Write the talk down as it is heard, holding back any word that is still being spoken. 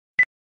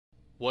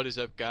What is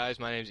up, guys?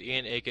 My name is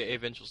Ian, aka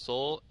Vengeful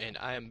Soul, and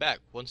I am back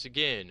once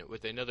again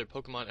with another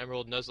Pokemon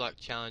Emerald Nuzlocke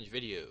challenge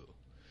video.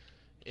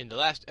 In the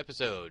last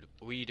episode,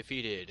 we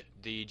defeated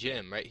the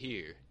gym right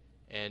here,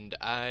 and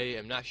I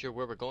am not sure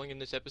where we're going in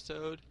this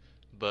episode,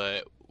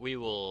 but we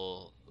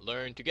will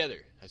learn together,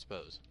 I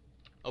suppose.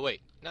 Oh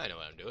wait, now I know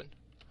what I'm doing.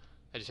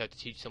 I just have to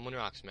teach someone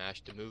Rock Smash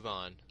to move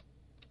on.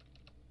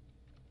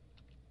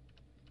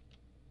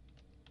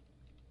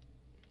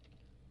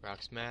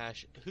 Rock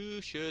Smash.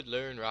 Who should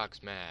learn Rock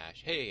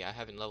Smash? Hey, I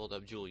haven't leveled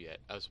up Jewel yet.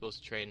 I was supposed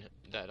to train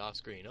that off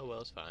screen. Oh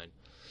well, it's fine.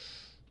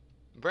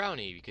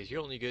 Brownie, because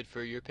you're only good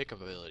for your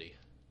pickup ability.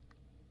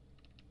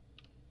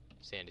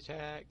 Sand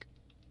attack.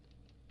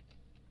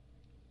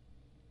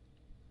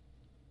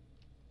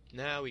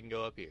 Now we can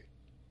go up here.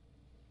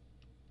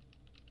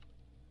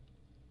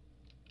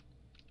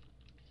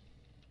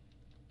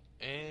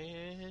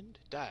 And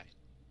die.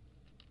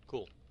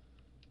 Cool.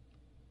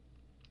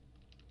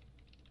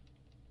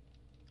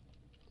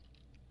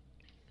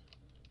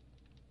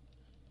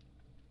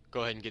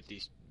 Go ahead and get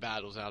these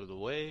battles out of the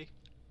way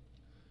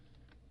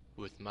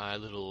with my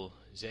little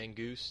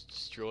Zangoose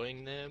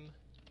destroying them.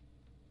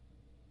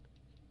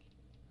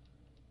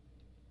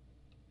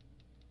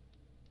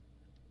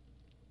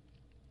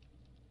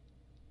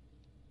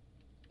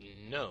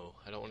 No,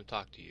 I don't want to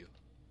talk to you.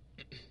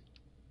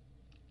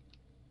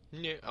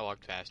 Yeah, I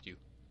walked past you.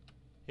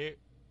 Here.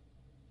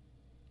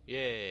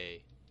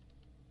 Yay.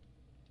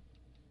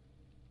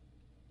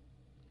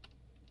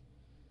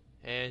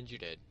 And you're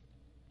dead.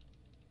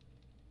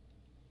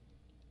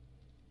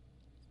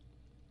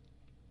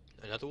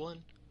 Another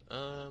one?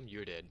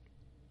 You're dead.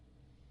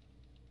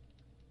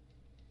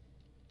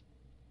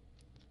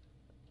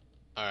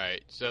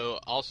 Alright,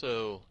 so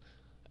also,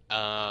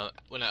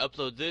 when I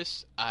upload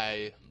this,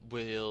 I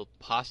will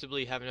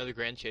possibly have another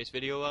Grand Chase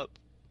video up,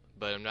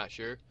 but I'm not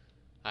sure.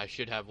 I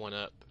should have one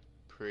up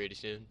pretty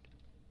soon.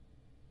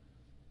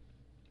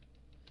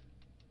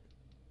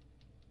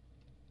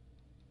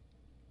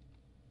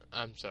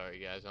 I'm sorry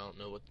guys, I don't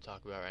know what to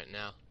talk about right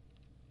now.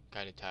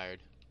 Kinda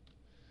tired.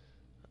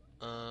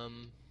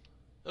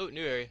 Oh,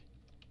 new area.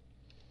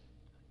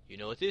 You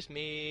know what this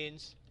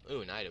means.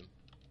 Oh, an item.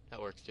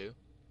 That works too.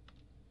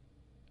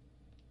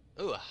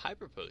 Oh, a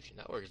hyper potion.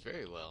 That works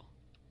very well.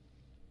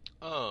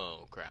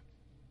 Oh, crap.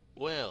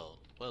 Well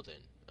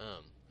then.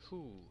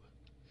 Whew.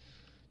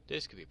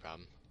 This could be a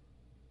problem.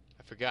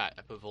 I forgot.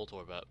 I put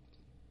Voltorb up.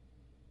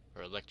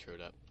 Or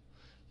Electrode up.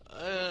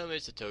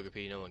 It's a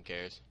Togepi. No one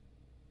cares.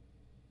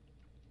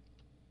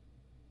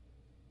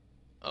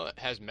 Oh, it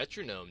has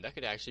Metronome. That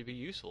could actually be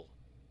useful.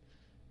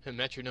 A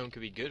metronome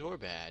could be good or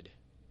bad.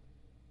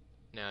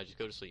 Now just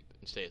go to sleep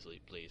and stay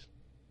asleep, please.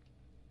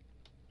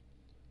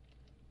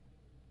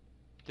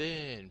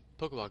 Then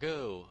Pokeball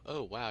go.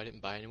 Oh wow, I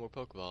didn't buy any more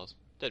Pokeballs.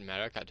 Doesn't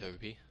matter, I got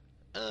Togepi.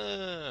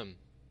 I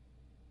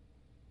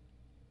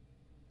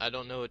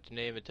don't know what to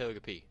name a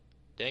Togepi.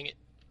 Dang it.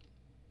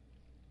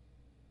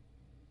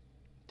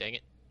 Dang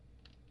it.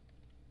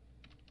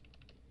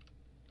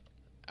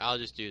 I'll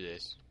just do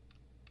this.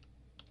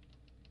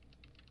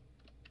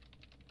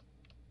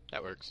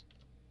 That works.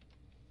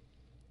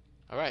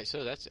 Alright,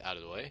 so that's out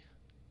of the way.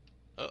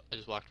 Oh, I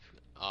just walked.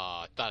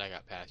 Aw, I thought I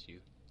got past you.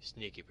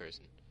 Sneaky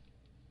person.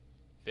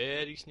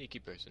 Very sneaky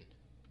person.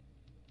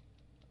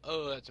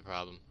 Oh, that's a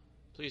problem.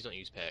 Please don't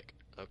use Peck.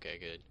 Okay,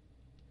 good.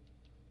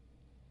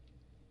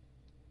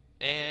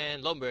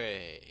 And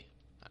Lombre!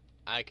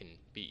 I can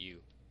beat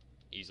you.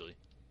 Easily.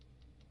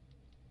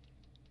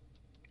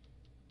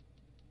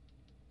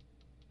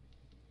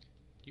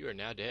 You are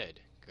now dead.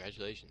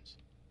 Congratulations.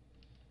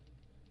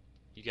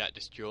 You got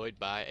destroyed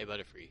by a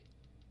Butterfree.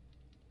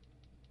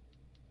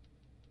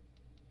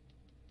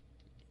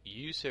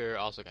 You, sir,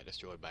 also got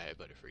destroyed by a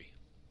Butterfree.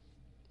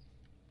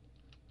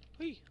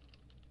 Whee!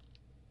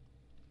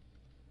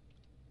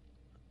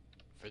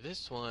 For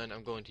this one,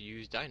 I'm going to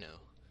use Dino.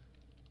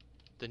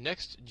 The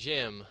next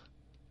gym,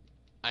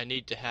 I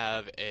need to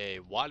have a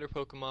water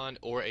Pokemon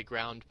or a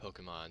ground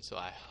Pokemon, so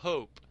I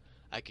hope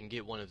I can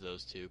get one of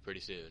those two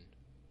pretty soon.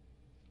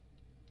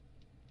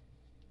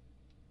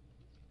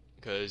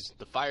 Because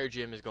the fire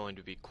gym is going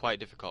to be quite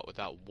difficult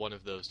without one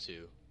of those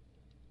two.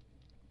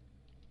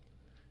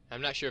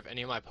 I'm not sure if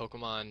any of my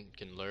Pokemon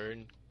can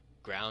learn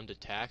ground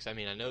attacks. I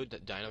mean, I know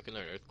that Dino can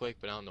learn Earthquake,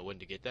 but I don't know when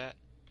to get that.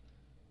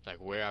 Like,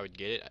 where I would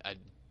get it. I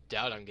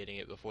doubt I'm getting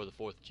it before the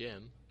 4th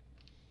gym.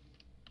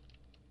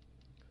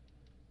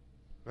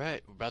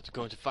 Right, we're about to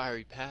go into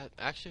Fiery Path.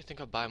 Actually, I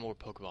think I'll buy more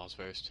Pokeballs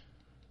first.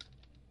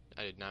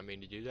 I did not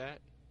mean to do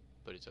that,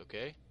 but it's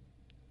okay.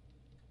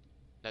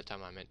 That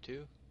time I meant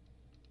to.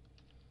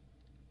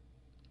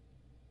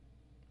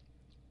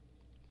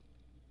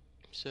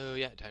 So,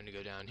 yeah, time to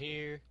go down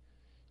here.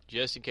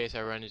 Just in case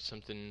I run into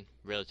something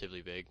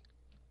relatively big.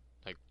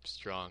 Like,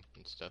 strong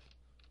and stuff.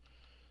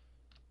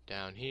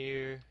 Down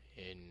here,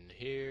 in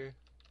here.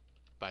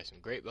 Buy some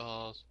Great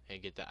Balls,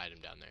 and get that item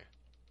down there.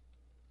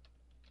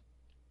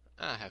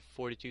 I have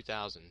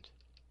 42,000.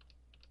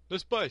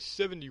 Let's buy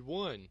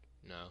 71.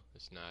 No,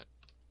 it's not.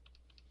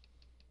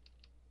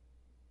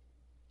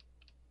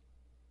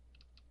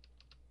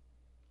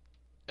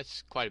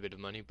 That's quite a bit of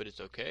money, but it's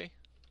okay.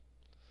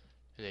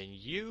 And then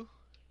you.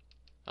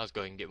 Let's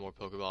go ahead and get more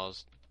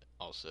Pokeballs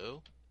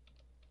also.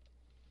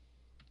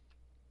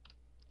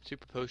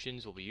 Super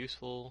Potions will be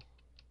useful.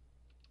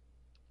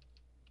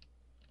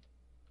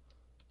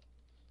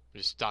 I'm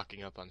just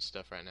stocking up on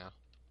stuff right now.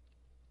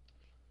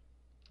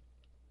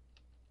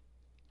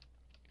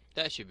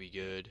 That should be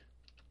good.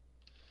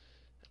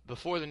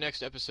 Before the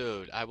next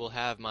episode, I will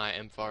have my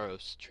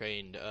Ampharos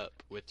trained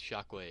up with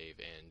Shockwave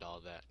and all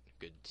that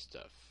good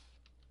stuff.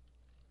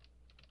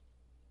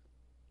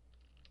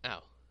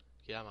 Ow.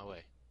 Get out of my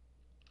way.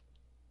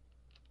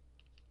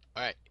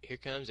 Alright, here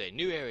comes a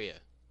new area.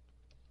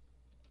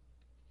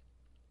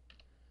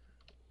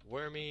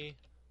 Wormy.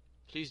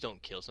 Please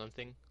don't kill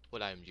something.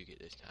 What item did you get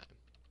this time?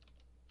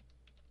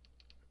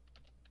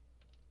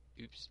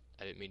 Oops,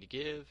 I didn't mean to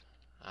give.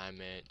 I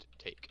meant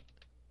take.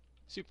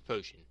 Super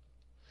Potion.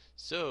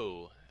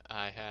 So,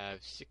 I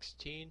have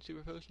 16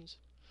 Super Potions.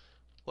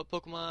 What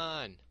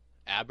Pokemon?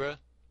 Abra?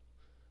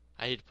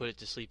 I need to put it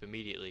to sleep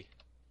immediately.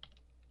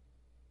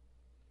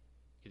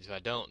 Because if I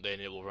don't, then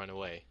it will run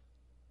away.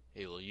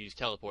 It will use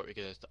Teleport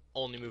because that's the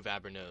only move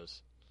Abra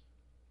knows.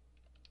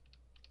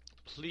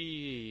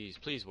 Please,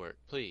 please work,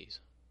 please.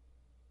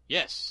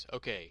 Yes,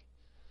 okay.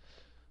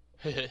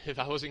 If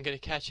I wasn't going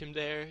to catch him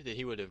there, then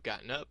he would have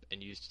gotten up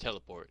and used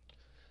Teleport.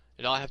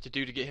 And all I have to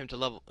do to get him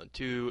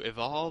to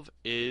evolve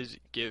is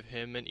give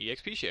him an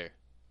EXP share.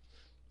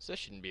 So that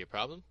shouldn't be a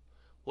problem.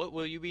 What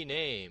will you be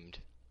named?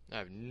 I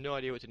have no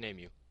idea what to name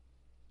you.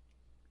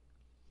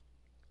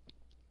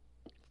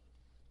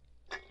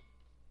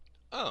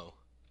 Oh.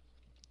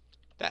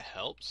 That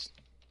helps.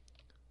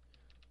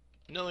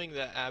 Knowing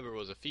that Abra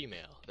was a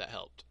female, that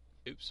helped.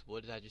 Oops,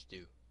 what did I just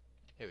do?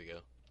 Here we go.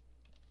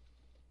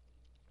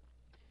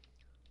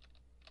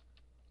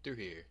 Through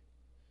here.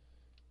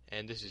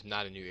 And this is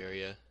not a new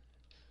area.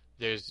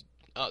 There's...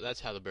 oh, that's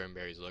how the burn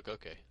berries look,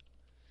 okay.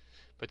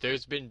 But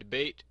there's been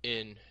debate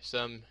in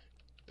some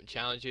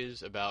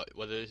challenges about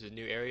whether this is a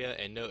new area,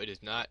 and no, it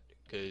is not,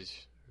 because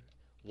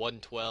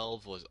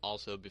 112 was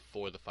also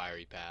before the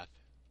fiery path.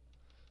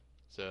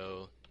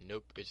 So,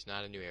 nope, it's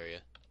not a new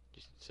area.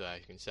 Just so I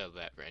can settle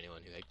that for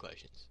anyone who had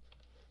questions.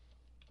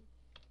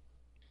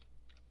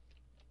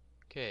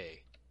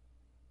 Okay.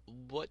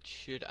 What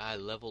should I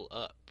level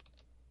up?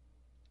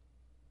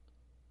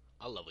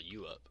 I'll level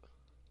you up.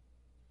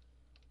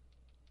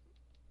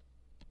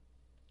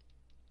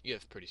 You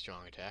have pretty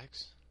strong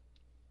attacks.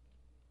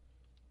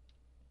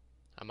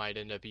 I might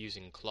end up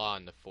using Claw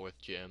in the 4th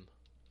gym.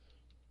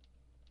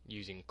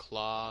 Using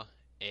Claw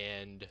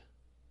and...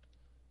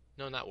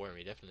 no, not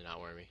Wormy. Definitely not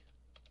Wormy.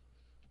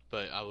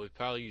 But I would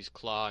probably use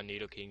Claw and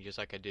Nidoking just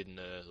like I did in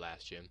the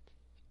last gym.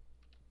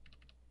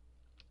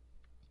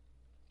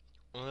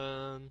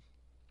 I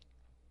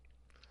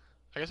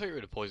guess I'll get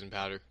rid of Poison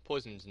Powder.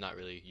 Poison's not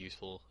really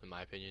useful, in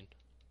my opinion.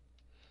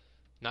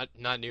 Not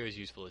near as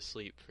useful as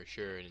Sleep, for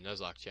sure, in a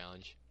Nuzlocke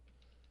challenge.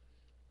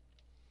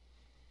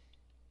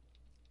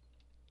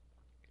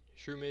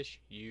 Shroomish,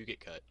 you get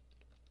cut.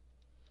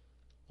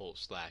 Well,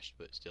 slashed,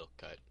 but still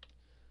cut.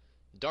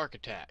 Dark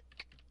Attack.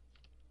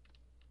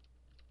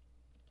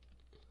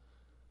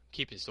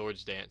 Keep his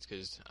Swords Dance,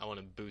 because I want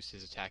to boost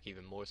his attack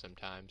even more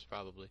sometimes,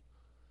 probably.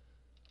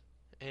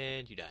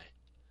 And you die.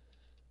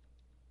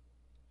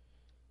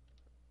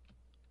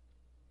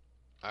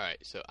 Alright,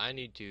 so I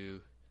need to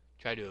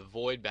try to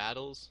avoid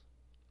battles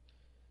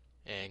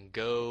and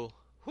go...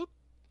 whoop!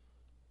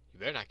 You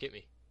better not get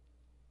me.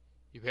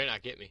 You better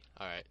not get me.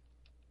 Alright.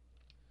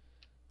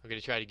 I'm going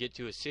to try to get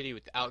to a city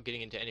without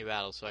getting into any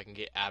battles so I can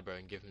get Abra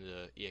and give him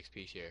the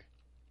EXP share.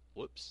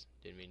 Whoops.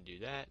 Didn't mean to do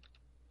that.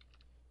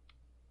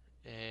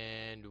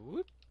 And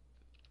whoop.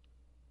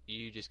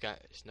 You just got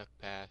snuck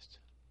past.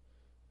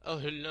 Oh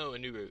no, a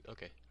new route.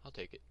 Okay, I'll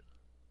take it.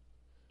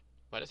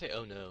 Why did I say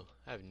oh no?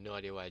 I have no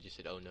idea why I just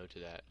said oh no to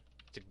that.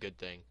 It's a good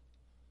thing.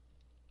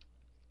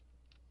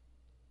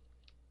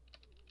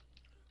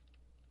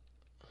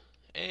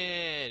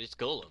 And it's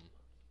Golem.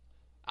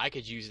 I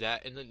could use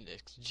that in the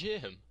next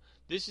gym.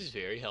 This is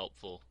very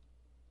helpful.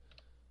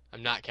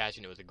 I'm not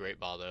catching it with a Great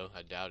Ball though.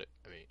 I doubt it.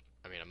 I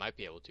mean I might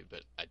be able to,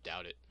 but I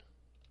doubt it.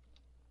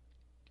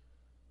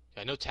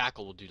 I know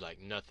Tackle will do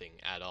like nothing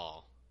at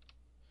all.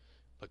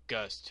 But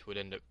Gust would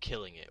end up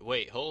killing it.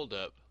 Wait, hold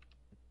up.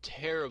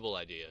 Terrible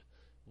idea.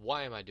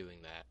 Why am I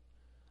doing that?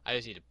 I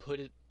just need to put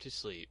it to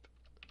sleep.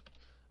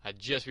 I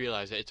just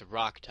realized that it's a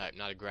rock type,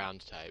 not a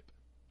ground type.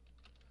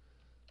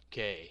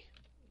 Okay.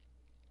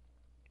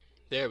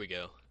 There we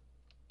go.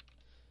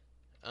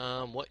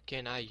 What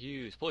can I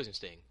use? Poison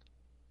Sting.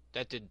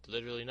 That did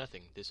literally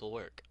nothing. This'll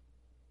work.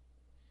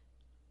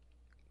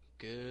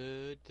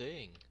 Good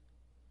thing.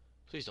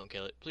 Please don't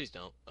kill it. Please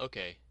don't.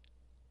 Okay.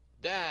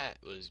 That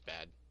was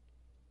bad.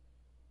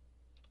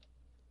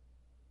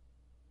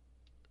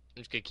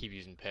 I'm just gonna keep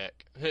using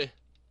Peck.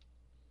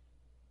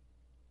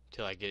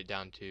 Till I get it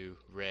down to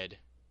red.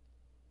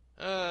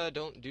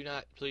 Do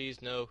not,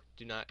 please, no,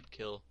 do not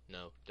kill,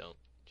 no, don't,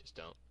 just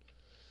don't.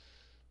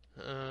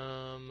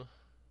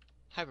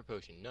 Hyper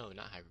Potion, no,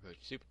 not Hyper Potion,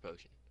 Super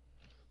Potion.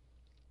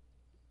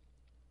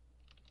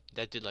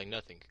 That did like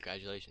nothing.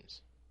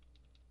 Congratulations.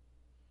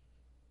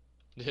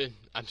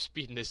 I'm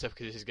speeding this up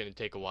because this is going to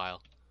take a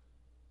while.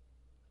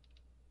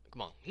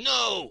 Come on.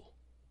 No!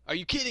 Are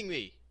you kidding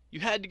me? You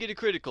had to get a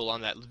critical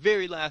on that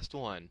very last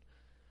one.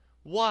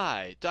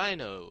 Why?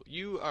 Dino,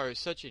 you are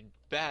such a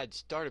bad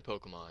starter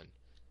Pokemon.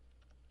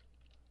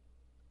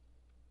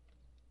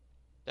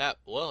 That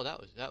was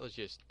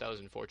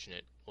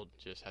unfortunate. We'll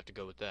just have to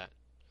go with that.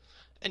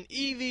 An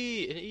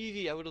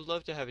Eevee! I would have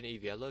loved to have an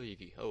Eevee. I love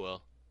Eevee. Oh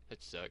well.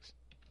 That sucks.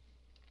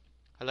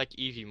 I like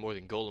Eevee more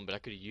than Golem, but I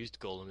could have used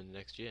Golem in the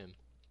next gym.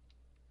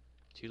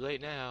 Too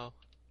late now.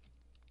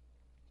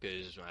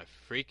 Because my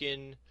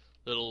freaking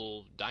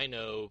little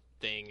dino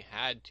thing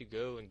had to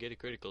go and get a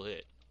critical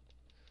hit.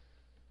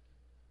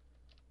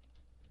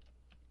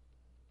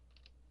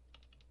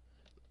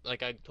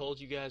 Like I told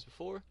you guys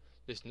before,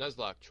 this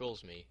Nuzlocke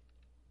trolls me.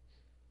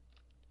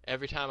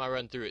 Every time I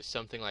run through it,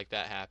 something like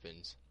that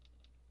happens.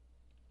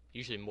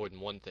 Usually more than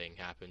one thing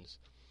happens.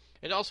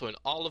 And also, in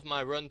all of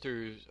my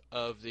run-throughs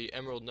of the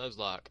Emerald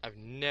Nuzlocke, I've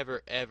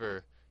never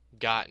ever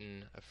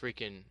gotten a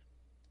freaking...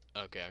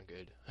 Okay, I'm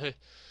good.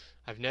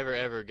 I've never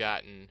ever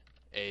gotten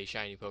a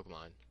shiny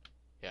Pokemon.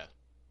 Yeah.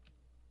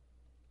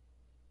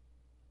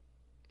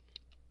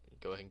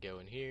 Go ahead and go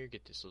in here,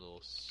 get this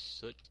little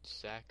soot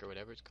sack or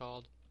whatever it's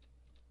called.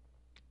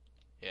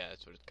 Yeah,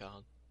 that's what it's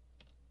called.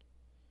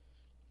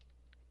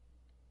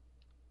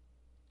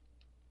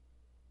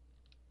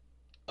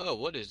 Oh,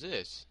 what is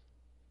this?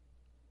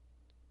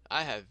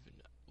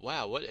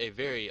 Wow, what a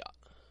very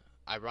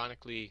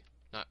ironically,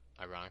 not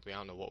ironically, I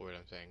don't know what word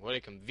I'm saying. What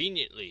a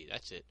conveniently,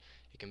 that's it.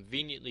 A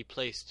conveniently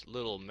placed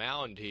little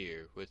mound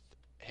here with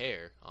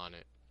hair on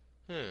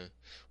it.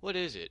 What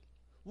is it?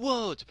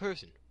 Whoa, it's a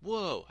person.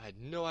 Whoa, I had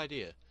no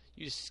idea.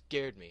 You just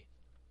scared me.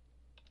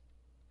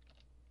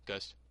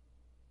 Gust.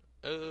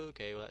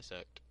 Okay, well that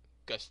sucked.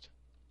 Gust.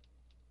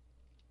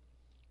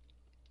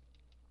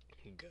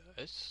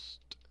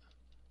 Gust.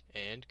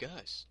 And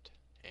gust.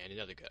 And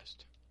another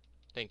gust.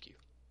 Thank you.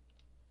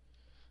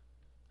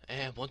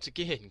 And once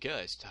again,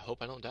 gust. I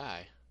hope I don't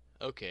die.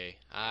 Okay,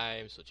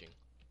 I'm switching.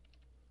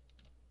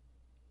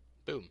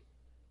 Boom.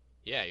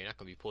 Yeah, you're not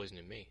going to be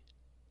poisoning me.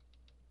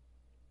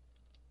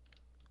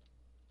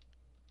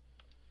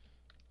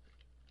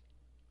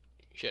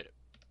 Shut up.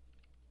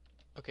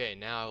 Okay,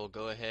 now I will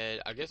go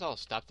ahead. I guess I'll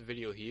stop the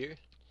video here.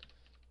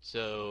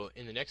 So,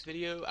 in the next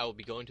video, I will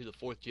be going to the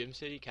 4th gym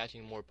city,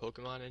 catching more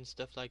Pokemon and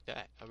stuff like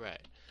that.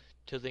 Alright.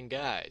 Till then,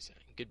 guys,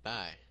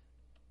 goodbye.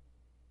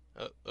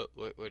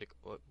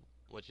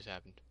 What just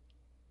happened?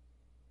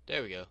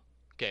 There we go.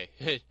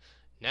 Okay.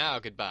 Now,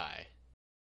 goodbye.